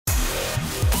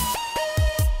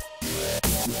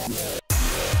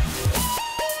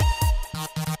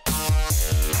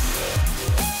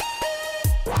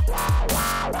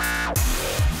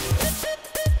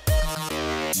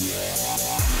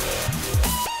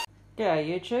G'day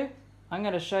YouTube. I'm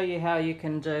going to show you how you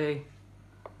can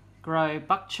grow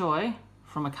bok choy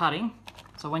from a cutting.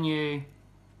 So when you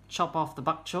chop off the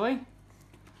bok choy,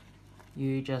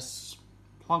 you just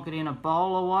plonk it in a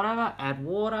bowl or whatever, add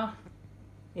water,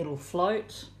 it'll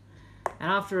float,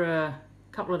 and after a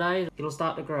couple of days it'll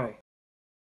start to grow.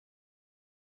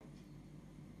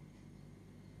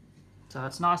 So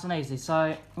it's nice and easy. So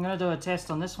I'm going to do a test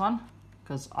on this one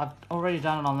because I've already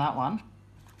done it on that one.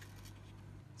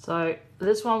 So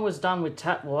this one was done with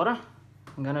tap water.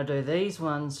 I'm going to do these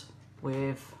ones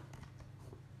with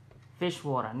fish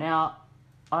water. Now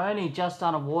I only just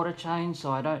done a water change, so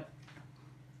I don't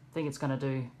think it's going to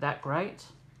do that great,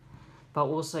 but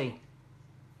we'll see.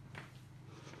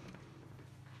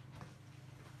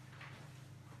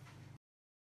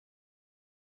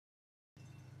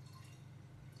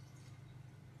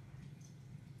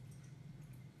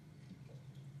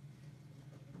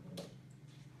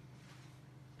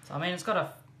 So I mean, it's got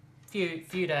a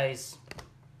few days,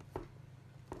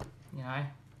 you know,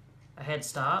 a head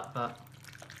start, but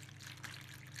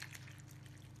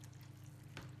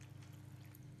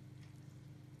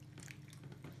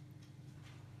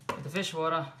with the fish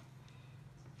water,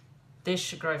 this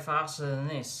should grow faster than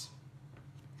this.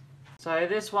 So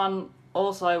this one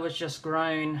also was just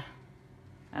grown,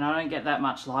 and I don't get that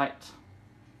much light.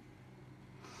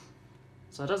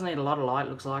 So it doesn't need a lot of light,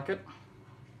 looks like it.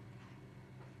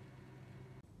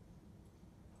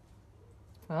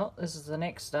 Well, this is the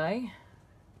next day,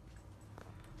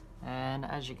 and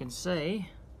as you can see,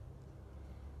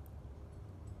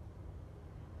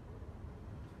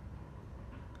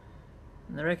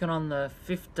 I reckon on the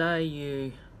 5th day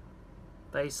you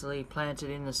basically plant it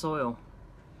in the soil.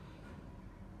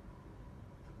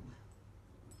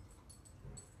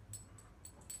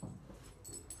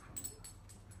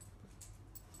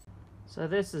 So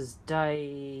this is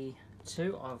day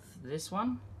 2 of this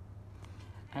one,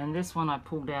 and this one I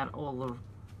pulled out all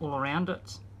around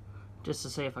it just to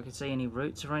see if I could see any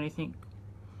roots or anything.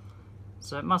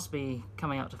 So it must be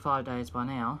coming up to 5 days by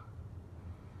now,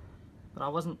 but I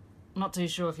wasn't not too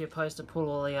sure if you're supposed to pull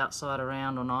all the outside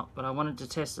around or not, but I wanted to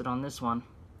test it on this one.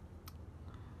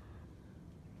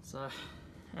 So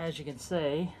as you can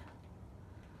see,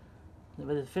 with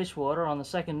the fish water on the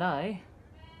 2nd day,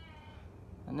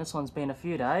 and this one's been a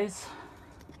few days,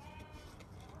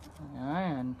 you know,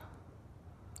 and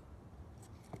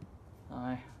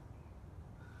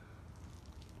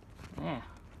yeah.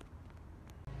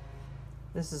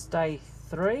 This is day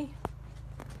 3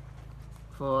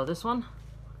 for this one.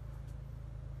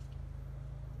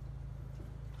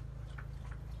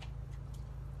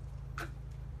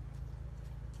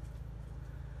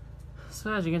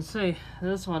 So as you can see,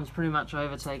 this one's pretty much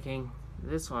overtaking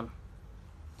this one.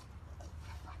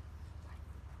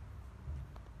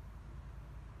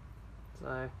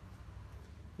 So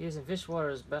using fish water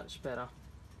is much better.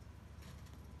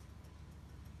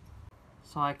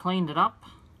 So I cleaned it up.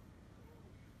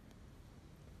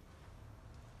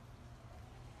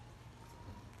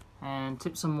 And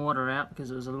tipped some water out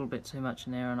because it was a little bit too much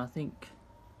in there, and I think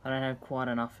I don't have quite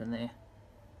enough in there.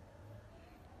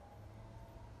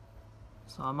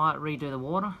 So I might redo the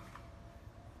water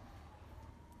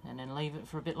and then leave it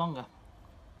for a bit longer.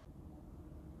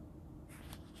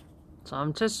 So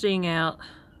I'm testing out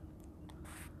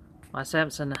my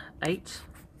Samsung 8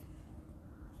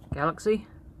 Galaxy,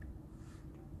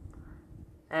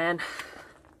 and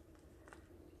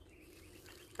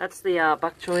that's the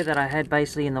bok choy that I had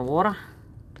basically in the water.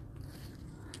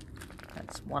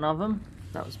 That's one of them.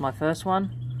 That was my first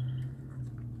one.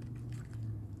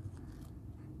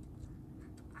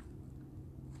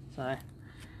 So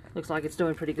looks like it's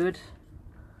doing pretty good,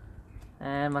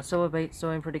 and my silver beet's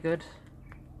doing pretty good.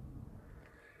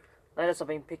 Latest I've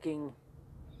been picking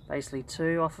basically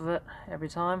 2 off of it every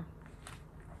time.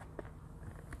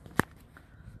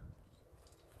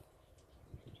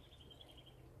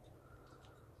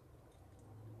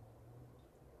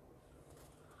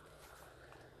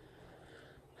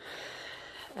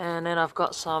 And then I've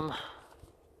got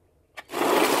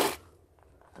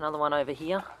another one over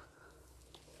here,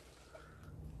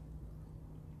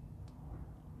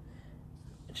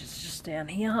 which is just down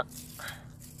here.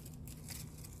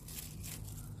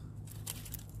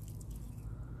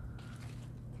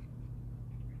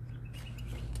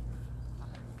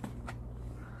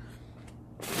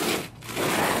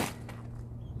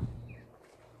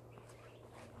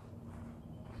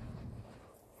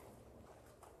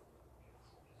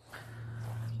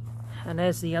 And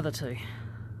there's the other 2.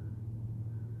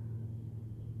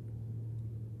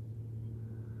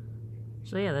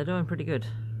 So yeah, they're doing pretty good.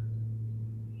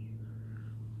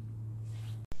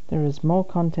 There is more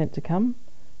content to come,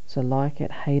 so like it,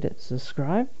 hate it,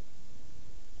 subscribe.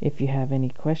 If you have any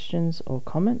questions or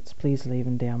comments, please leave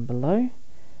them down below.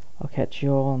 I'll catch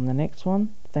you all on the next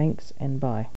one. Thanks and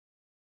bye.